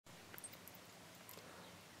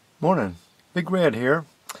Morning. Big Red here.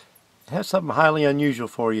 I have something highly unusual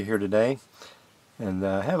for you here today. And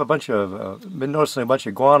I have a bunch of, been noticing a bunch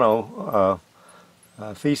of guano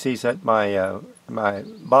feces at my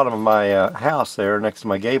bottom of my house there next to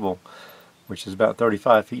my gable, which is about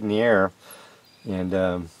 35 feet in the air.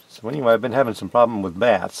 And so anyway, I've been having some problem with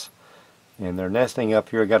bats. And they're nesting up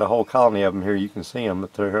here. I got a whole colony of them here. You can see them,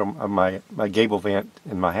 but they're on my gable vent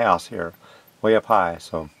in my house here, way up high.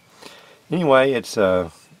 So anyway, it's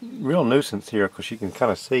real nuisance here because you can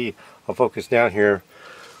kind of see. I'll focus down here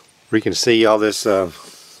where you can see all this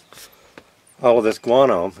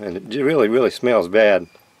guano, and it really smells bad.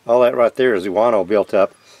 All that right there is guano built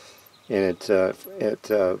up, and it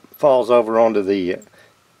falls over onto the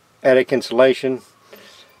attic insulation.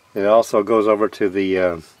 It also goes over to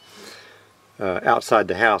the outside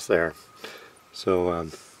the house there. So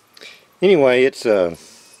anyway, it's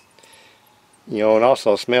you know, and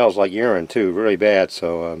also smells like urine too, really bad.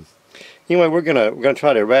 So anyway, we're gonna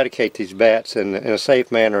try to eradicate these bats in a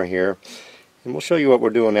safe manner here, and we'll show you what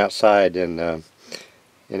we're doing outside and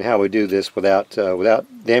how we do this without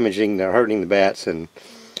damaging or hurting the bats, and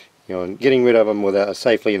you know, and getting rid of them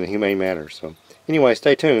safely in a humane manner. So anyway,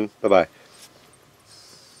 stay tuned. Bye bye.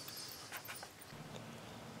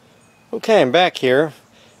 Okay, I'm back here,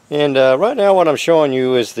 and right now what I'm showing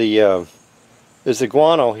you is the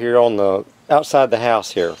guano here on the outside the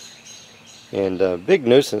house here, and big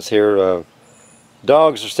nuisance here.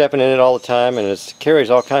 Dogs are stepping in it all the time, and it carries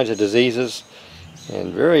all kinds of diseases,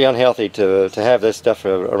 and very unhealthy to have this stuff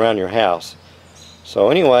around your house. So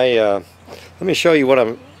anyway, let me show you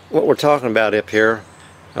what we're talking about up here.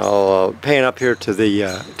 I'll pan up here to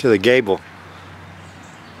the gable,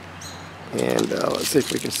 and let's see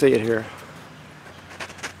if we can see it here.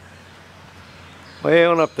 Way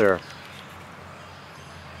on up there.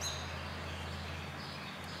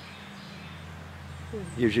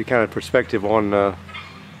 Gives you kind of perspective on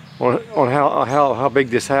how big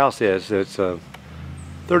this house is. It's a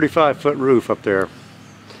 35-foot roof up there.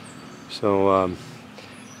 So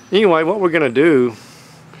anyway, what we're gonna do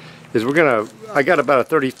is I got about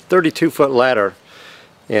a 32-foot ladder,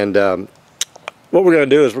 and what we're gonna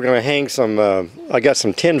do is we're gonna hang some. I got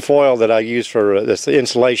some tin foil that I use for this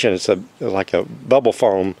insulation. It's like a bubble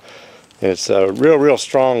foam, and it's a real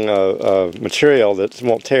strong material that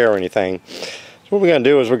won't tear or anything. What we're going to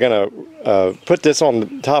do is we're going to put this on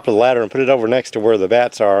the top of the ladder and put it over next to where the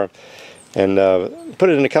bats are, and put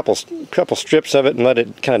it in a couple strips of it and let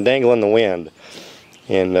it kind of dangle in the wind,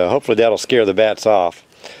 and hopefully that'll scare the bats off,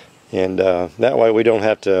 and that way we don't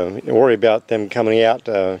have to worry about them coming out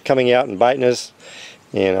and biting us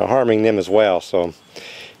and harming them as well. So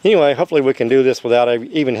anyway, hopefully we can do this without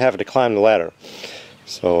even having to climb the ladder.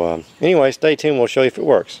 So anyway, stay tuned. We'll show you if it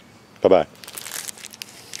works. Bye bye.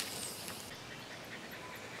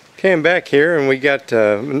 Came back here, and we got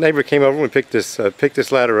a neighbor came over and we picked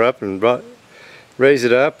this ladder up and raised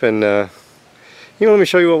it up, and you know, let me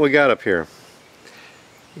show you what we got up here,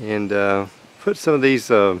 and put some of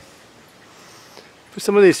these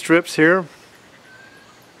strips here.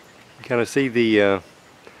 You kind of see see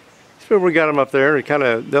where we got them up there.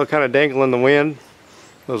 They'll kind of dangle in the wind,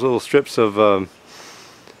 those little strips of the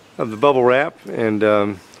bubble wrap, and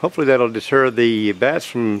hopefully that'll deter the bats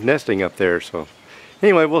from nesting up there. So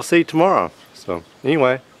anyway, we'll see tomorrow. So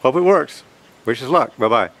anyway, hope it works. Wish us luck.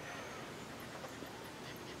 Bye-bye.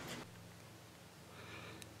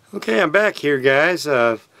 Okay, I'm back here, guys.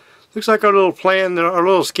 Looks like our little plan, our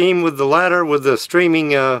little scheme with the ladder, with the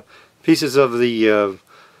streaming pieces of that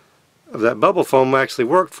bubble foam actually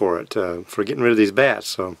worked for it, for getting rid of these bats.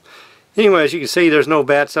 So anyway, as you can see, there's no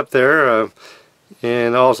bats up there,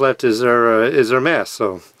 and all's left is their mess.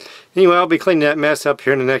 So anyway, I'll be cleaning that mess up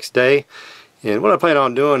here in the next day. And what I plan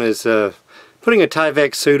on doing is putting a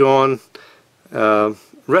Tyvek suit on,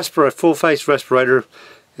 full-face respirator,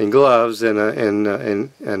 and gloves,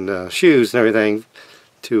 and shoes and everything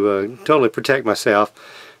to totally protect myself.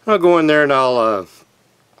 I'll go in there and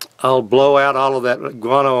I'll blow out all of that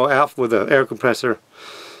guano out with an air compressor,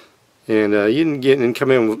 and you can get and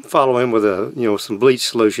come in, follow in with some bleach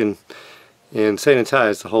solution, and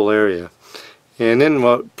sanitize the whole area. And then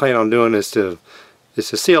what I plan on doing is to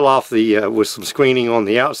seal off with some screening on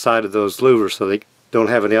the outside of those louvers, so they don't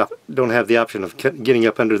have the option of getting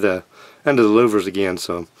up under the louvers again.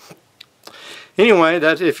 So anyway,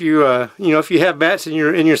 that if you if you have bats in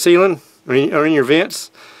your ceiling or in your vents,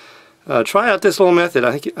 try out this little method.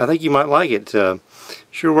 I think you might like it.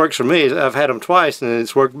 Sure works for me. I've had them twice and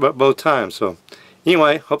it's worked both times. So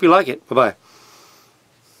anyway, hope you like it. Bye bye.